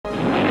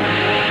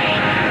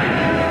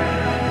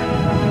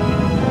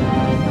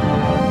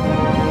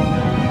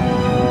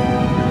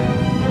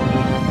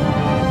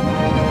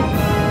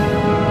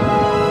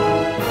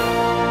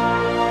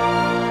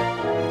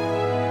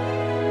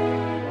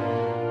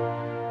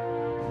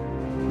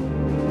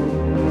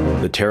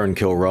The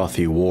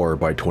Terran-Kilrathi War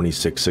by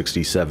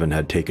 2667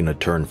 had taken a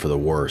turn for the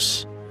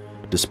worse.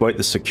 Despite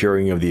the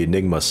securing of the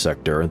Enigma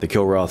sector, the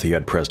Kilrathi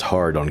had pressed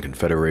hard on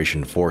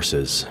Confederation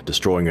forces,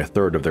 destroying a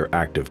third of their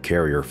active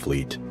carrier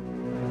fleet.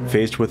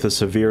 Faced with a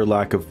severe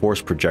lack of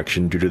force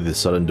projection due to the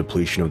sudden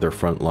depletion of their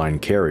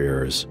frontline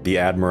carriers, the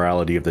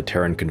Admiralty of the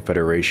Terran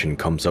Confederation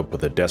comes up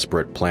with a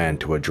desperate plan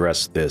to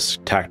address this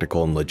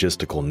tactical and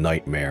logistical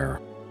nightmare.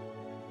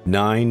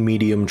 9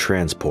 medium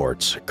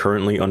transports,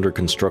 currently under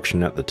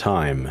construction at the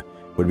time,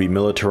 would be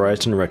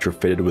militarized and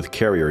retrofitted with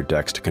carrier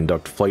decks to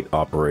conduct flight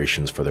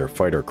operations for their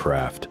fighter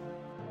craft.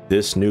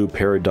 This new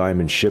paradigm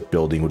in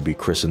shipbuilding would be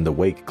christened the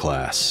Wake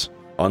class.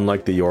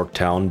 Unlike the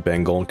Yorktown,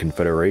 Bengal, and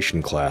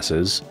Confederation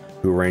classes,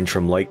 who range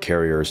from light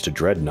carriers to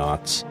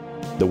dreadnoughts,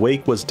 the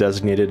Wake was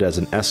designated as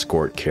an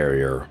escort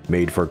carrier,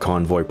 made for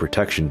convoy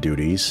protection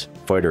duties,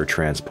 fighter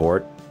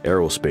transport,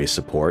 aerospace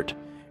support,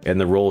 and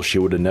the role she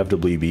would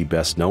inevitably be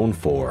best known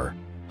for,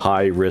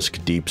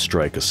 high-risk deep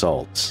strike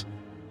assaults.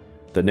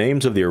 The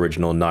names of the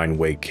original 9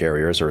 Wake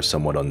carriers are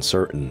somewhat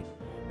uncertain,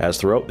 as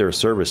throughout their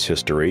service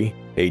history,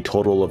 a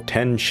total of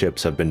 10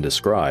 ships have been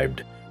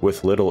described,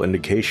 with little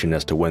indication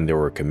as to when they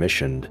were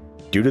commissioned.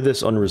 Due to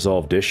this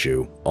unresolved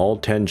issue, all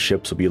 10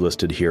 ships will be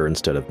listed here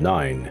instead of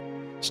 9,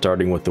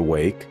 starting with the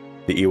Wake,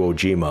 the Iwo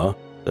Jima,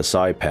 the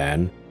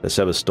Saipan, the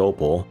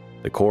Sevastopol,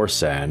 the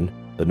Corsan,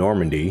 the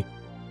Normandy,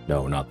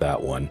 no, not that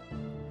one,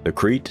 the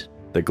Crete,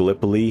 the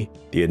Gallipoli,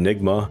 the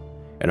Enigma,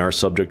 and our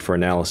subject for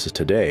analysis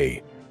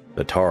today,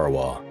 the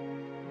Tarawa.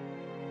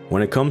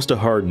 When it comes to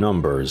hard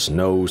numbers,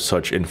 no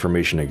such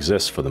information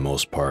exists for the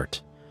most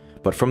part.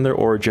 But from their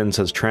origins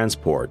as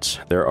transports,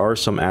 there are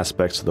some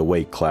aspects of the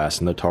Wake class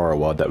and the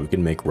Tarawa that we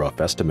can make rough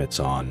estimates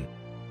on.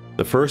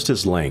 The first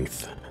is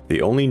length.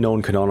 The only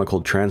known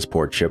canonical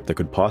transport ship that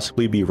could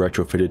possibly be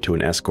retrofitted to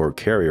an escort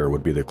carrier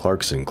would be the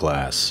Clarkson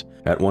class,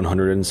 at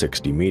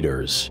 160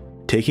 meters.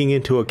 Taking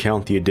into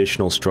account the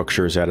additional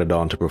structures added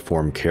on to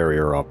perform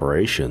carrier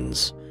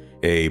operations,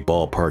 a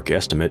ballpark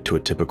estimate to a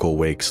typical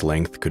Wake's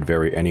length could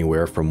vary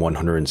anywhere from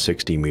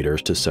 160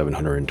 meters to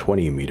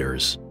 720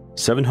 meters.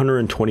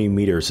 720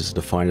 meters is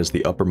defined as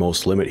the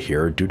uppermost limit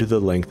here due to the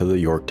length of the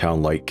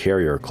Yorktown light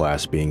carrier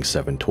class being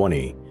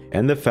 720,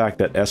 and the fact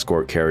that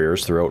escort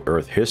carriers throughout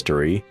Earth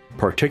history,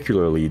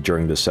 particularly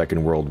during the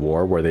Second World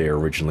War where they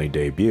originally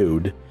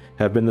debuted,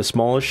 have been the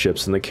smallest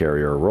ships in the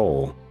carrier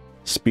role.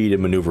 Speed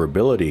and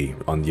maneuverability,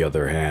 on the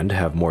other hand,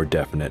 have more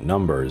definite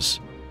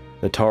numbers.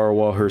 The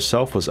Tarawa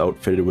herself was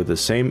outfitted with the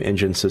same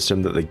engine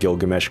system that the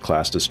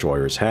Gilgamesh-class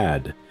destroyers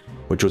had,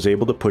 which was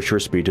able to push her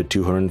speed to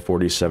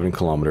 247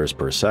 km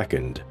per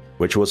second,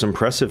 which was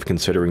impressive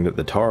considering that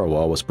the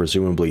Tarawa was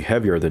presumably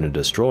heavier than a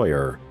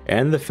destroyer,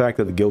 and the fact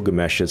that the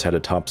Gilgameshes had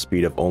a top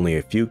speed of only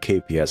a few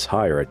kps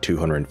higher at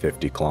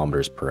 250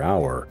 km per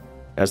hour.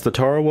 As the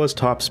Tarawa's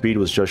top speed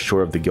was just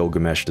short of the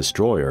Gilgamesh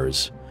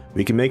destroyers,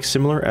 we can make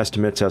similar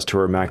estimates as to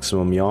her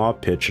maximum yaw,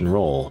 pitch, and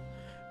roll,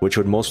 which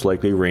would most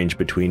likely range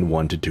between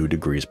 1 to 2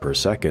 degrees per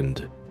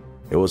second.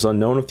 It was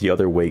unknown if the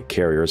other Wake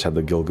carriers had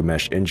the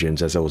Gilgamesh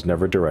engines as it was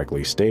never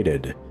directly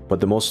stated, but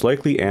the most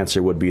likely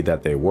answer would be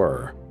that they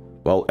were.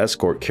 While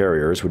escort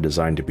carriers were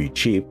designed to be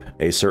cheap,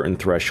 a certain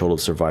threshold of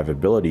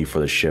survivability for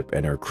the ship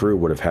and her crew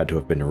would have had to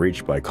have been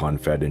reached by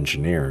Confed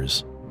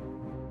engineers.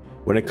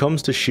 When it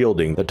comes to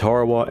shielding, the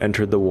Tarawa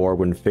entered the war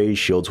when phase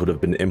shields would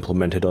have been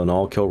implemented on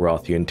all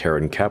Kilrathi and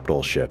Terran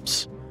capital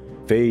ships.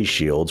 Phase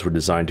shields were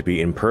designed to be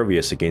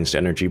impervious against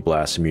energy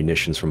blasts and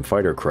munitions from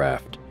fighter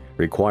craft,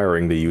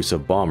 requiring the use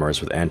of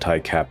bombers with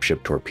anti-cap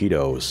ship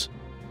torpedoes.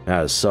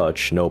 As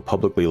such, no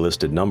publicly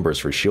listed numbers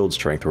for shield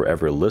strength were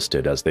ever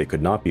listed as they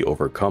could not be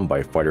overcome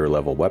by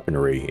fighter-level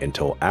weaponry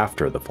until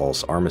after the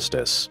false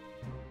armistice.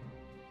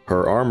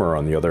 Her armor,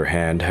 on the other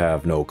hand,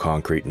 have no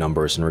concrete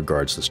numbers in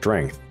regards to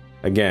strength.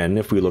 Again,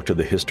 if we look to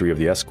the history of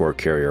the escort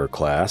carrier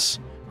class,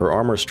 her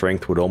armor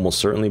strength would almost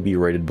certainly be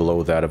rated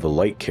below that of a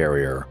light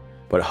carrier,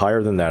 but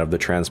higher than that of the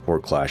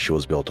transport class she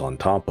was built on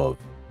top of.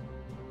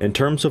 In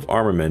terms of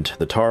armament,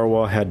 the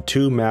Tarawa had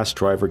 2 mass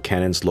driver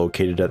cannons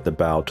located at the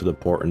bow to the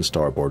port and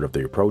starboard of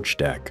the approach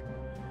deck.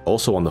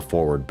 Also on the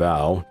forward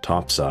bow,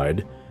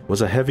 topside,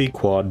 was a heavy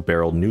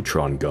quad-barreled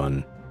neutron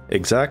gun.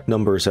 Exact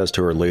numbers as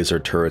to her laser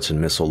turrets and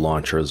missile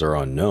launchers are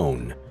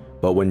unknown,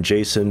 but when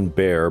Jason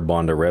Bear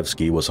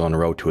Bondarevsky was en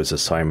route to his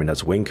assignment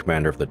as wing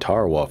commander of the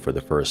Tarawa for the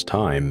first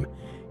time,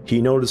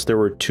 he noticed there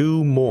were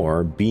 2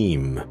 more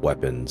beam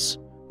weapons,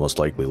 most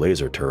likely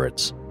laser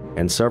turrets,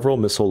 and several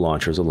missile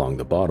launchers along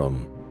the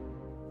bottom.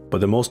 But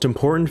the most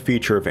important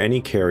feature of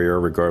any carrier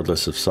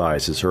regardless of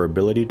size is her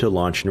ability to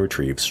launch and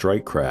retrieve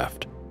strike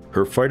craft.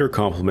 Her fighter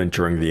complement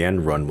during the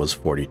end run was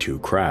 42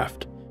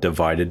 craft,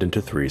 divided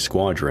into 3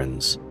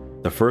 squadrons,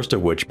 the first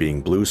of which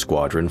being Blue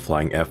Squadron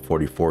flying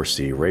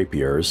F-44C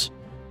Rapiers,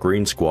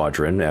 Green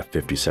Squadron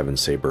F-57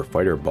 Sabre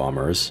fighter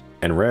bombers,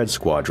 and Red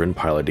Squadron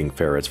piloting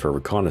ferrets for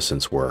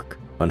reconnaissance work.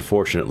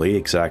 Unfortunately,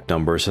 exact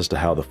numbers as to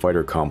how the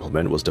fighter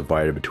complement was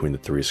divided between the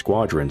 3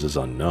 squadrons is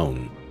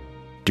unknown.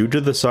 Due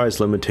to the size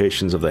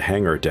limitations of the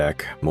hangar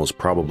deck, most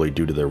probably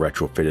due to their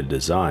retrofitted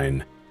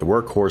design, The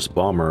workhorse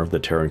bomber of the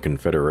Terran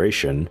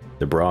Confederation,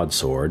 the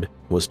Broadsword,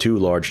 was too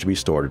large to be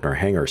stored in our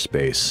hangar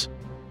space.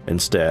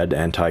 Instead,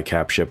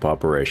 anti-cap ship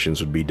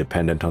operations would be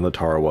dependent on the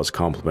Tarawa's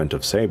complement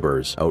of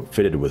sabers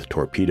outfitted with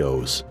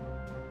torpedoes.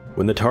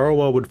 When the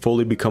Tarawa would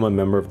fully become a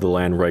member of the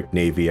Landreich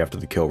Navy after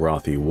the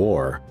Kilrathi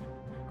War,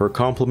 her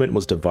complement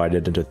was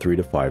divided into 3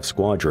 to 5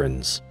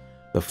 squadrons: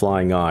 the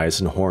Flying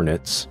Eyes and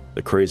Hornets,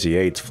 the Crazy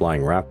Eights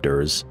flying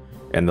Raptors,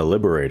 and the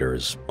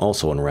Liberators,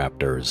 also in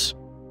Raptors.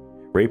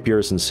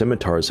 Rapiers and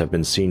Scimitars have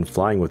been seen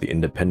flying with the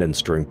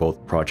Independents during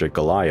both Project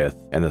Goliath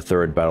and the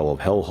Third Battle of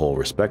Hellhole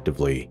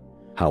respectively.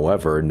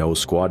 However, no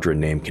squadron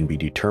name can be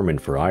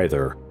determined for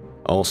either.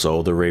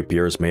 Also, the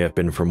Rapiers may have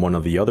been from one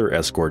of the other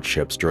escort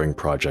ships during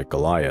Project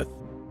Goliath.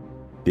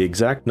 The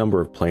exact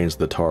number of planes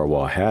the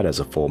Tarawa had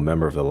as a full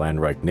member of the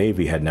Landreich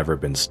Navy had never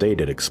been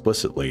stated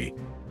explicitly.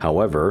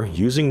 However,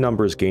 using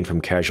numbers gained from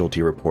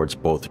casualty reports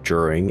both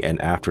during and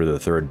after the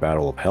Third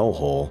Battle of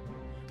Hellhole,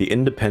 the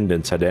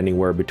Independents had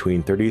anywhere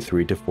between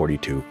 33 to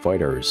 42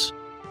 fighters.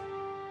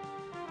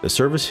 The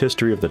service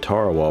history of the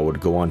Tarawa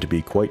would go on to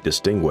be quite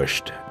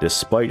distinguished,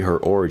 despite her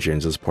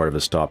origins as part of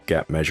a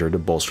stopgap measure to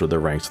bolster the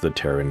ranks of the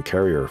Terran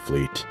carrier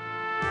fleet.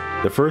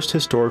 The first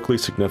historically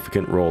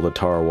significant role the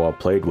Tarawa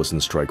played was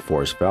in Strike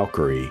Force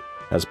Valkyrie,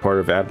 as part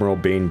of Admiral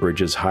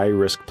Bainbridge's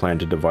high-risk plan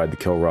to divide the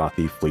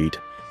Kilrathi fleet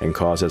and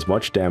cause as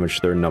much damage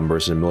to their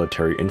numbers and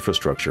military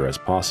infrastructure as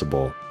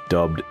possible.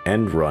 Dubbed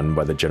End Run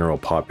by the general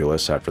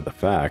populace after the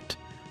fact,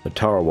 the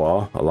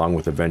Tarawa, along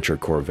with a venture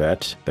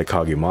corvette, the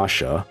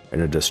Kagemasha,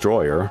 and a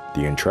destroyer,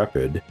 the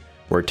Intrepid,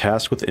 were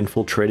tasked with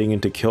infiltrating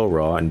into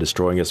Kilra and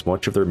destroying as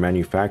much of their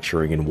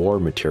manufacturing and war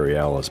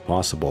material as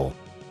possible.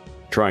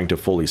 Trying to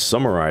fully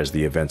summarize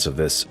the events of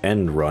this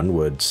end run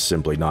would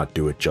simply not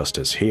do it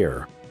justice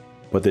here.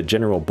 But the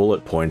general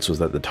bullet points was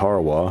that the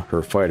Tarawa,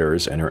 her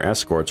fighters, and her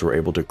escorts were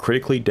able to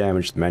critically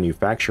damage the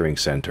manufacturing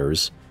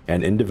centers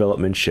and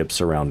in-development ships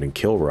surrounding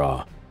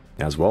Kilra,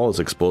 as well as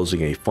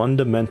exposing a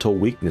fundamental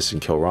weakness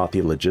in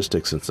Kilrathi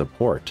logistics and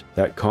support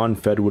that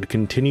Confed would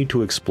continue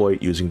to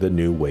exploit using the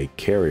new Wake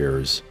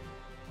carriers.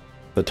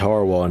 The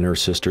Tarawa and her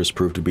sisters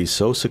proved to be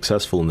so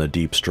successful in the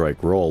deep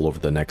strike role over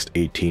the next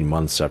 18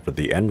 months after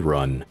the end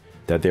run,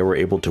 that they were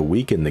able to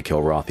weaken the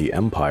Kilrathi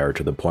Empire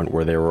to the point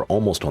where they were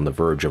almost on the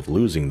verge of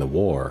losing the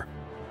war.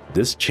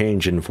 This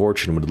change in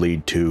fortune would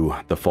lead to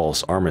the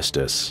False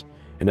Armistice,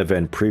 an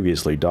event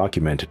previously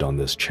documented on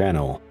this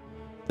channel.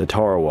 The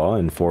Tarawa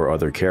and 4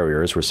 other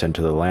carriers were sent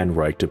to the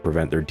Landreich to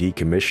prevent their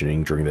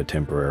decommissioning during the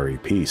temporary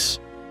peace,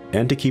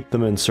 and to keep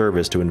them in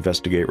service to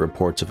investigate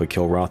reports of a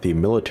Kilrathi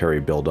military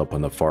buildup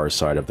on the far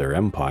side of their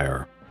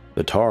empire.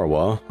 The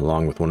Tarawa,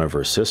 along with one of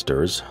her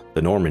sisters,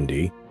 the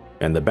Normandy,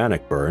 and the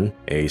Bannockburn,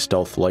 a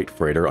stealth light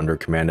freighter under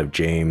command of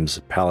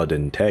James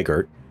Paladin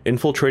Taggart,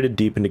 infiltrated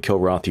deep into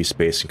Kilrathi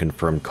space and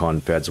confirmed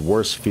Confed's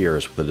worst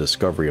fears with the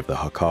discovery of the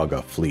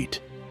Hakaga fleet.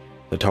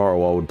 The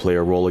Tarawa would play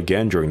a role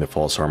again during the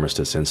False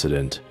Armistice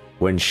incident,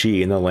 when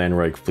she and the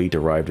Landreich fleet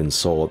arrived in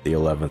Seoul at the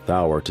 11th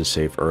hour to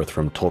save Earth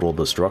from total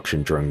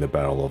destruction during the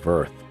Battle of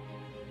Earth.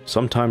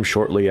 Sometime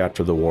shortly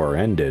after the war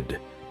ended,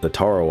 the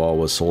Tarawa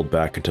was sold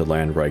back into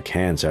Landreich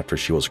hands after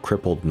she was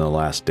crippled in the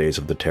last days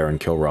of the Terran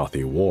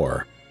Kilrathi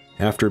War.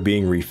 After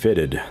being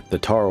refitted, the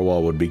Tarawa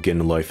would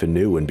begin life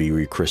anew and be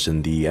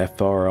rechristened the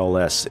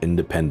FRLS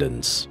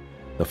Independence,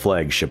 the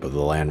flagship of the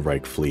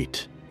Landreich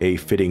fleet. A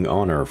fitting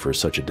honor for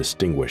such a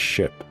distinguished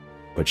ship.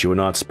 But she would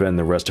not spend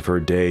the rest of her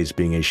days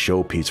being a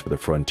showpiece for the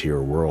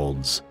frontier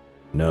worlds.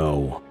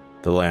 No,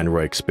 the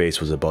Landreich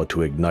space was about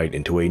to ignite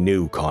into a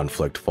new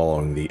conflict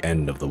following the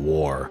end of the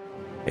war.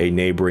 A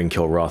neighboring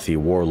Kilrathi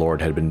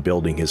warlord had been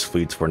building his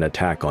fleets for an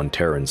attack on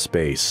Terran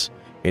space,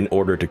 in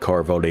order to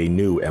carve out a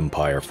new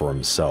empire for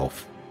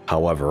himself.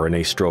 However, in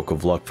a stroke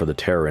of luck for the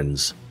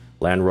Terrans,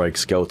 Landreich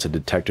scouts had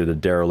detected a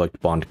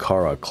derelict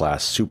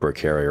Bonkara-class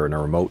supercarrier in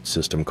a remote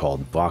system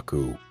called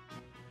Vaku.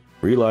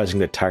 Realizing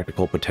the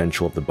tactical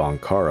potential of the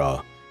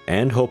Bonkara,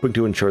 and hoping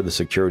to ensure the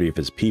security of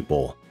his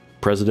people,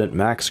 President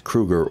Max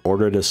Kruger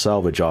ordered a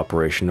salvage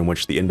operation in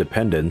which the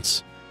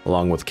Independents,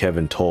 along with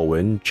Kevin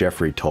Tolwyn,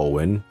 Jeffrey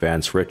Tolwyn,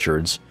 Vance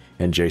Richards,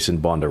 and Jason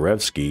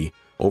Bondarevsky,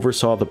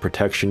 oversaw the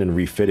protection and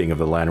refitting of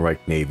the Landreich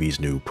Navy's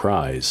new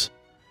prize.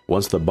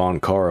 Once the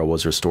Bonkara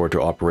was restored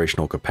to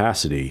operational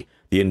capacity,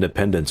 the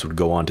Independents would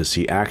go on to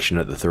see action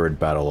at the Third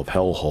Battle of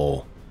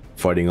Hellhole,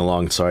 fighting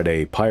alongside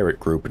a pirate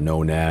group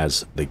known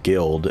as the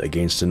Guild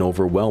against an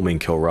overwhelming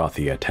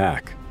Kilrathi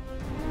attack.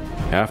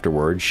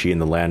 Afterwards, she and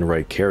the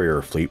Landreich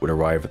carrier fleet would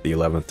arrive at the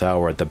 11th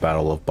hour at the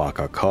Battle of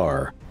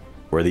Bakakar,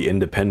 where the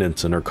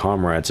Independents and her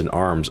comrades in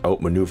arms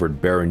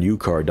outmaneuvered Baron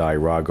Ukardai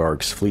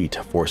Ragark's fleet,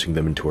 forcing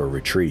them into a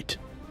retreat.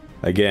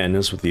 Again,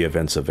 as with the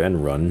events of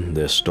Enrun,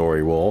 this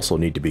story will also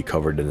need to be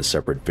covered in a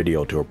separate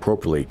video to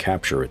appropriately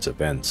capture its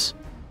events.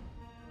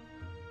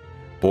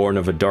 Born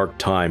of a dark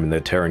time in the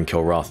Terran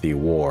Kilrathi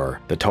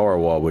War, the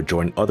Tarawa would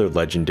join other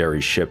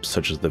legendary ships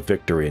such as the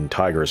Victory and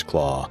Tiger's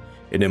Claw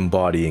in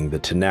embodying the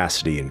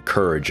tenacity and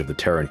courage of the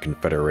Terran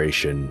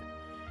Confederation.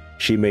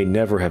 She may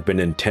never have been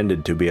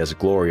intended to be as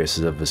glorious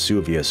as a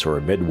Vesuvius or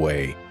a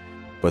Midway,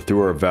 but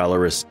through her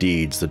valorous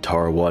deeds, the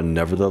Tarawa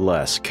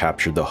nevertheless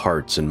captured the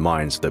hearts and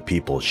minds of the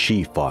people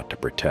she fought to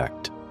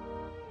protect.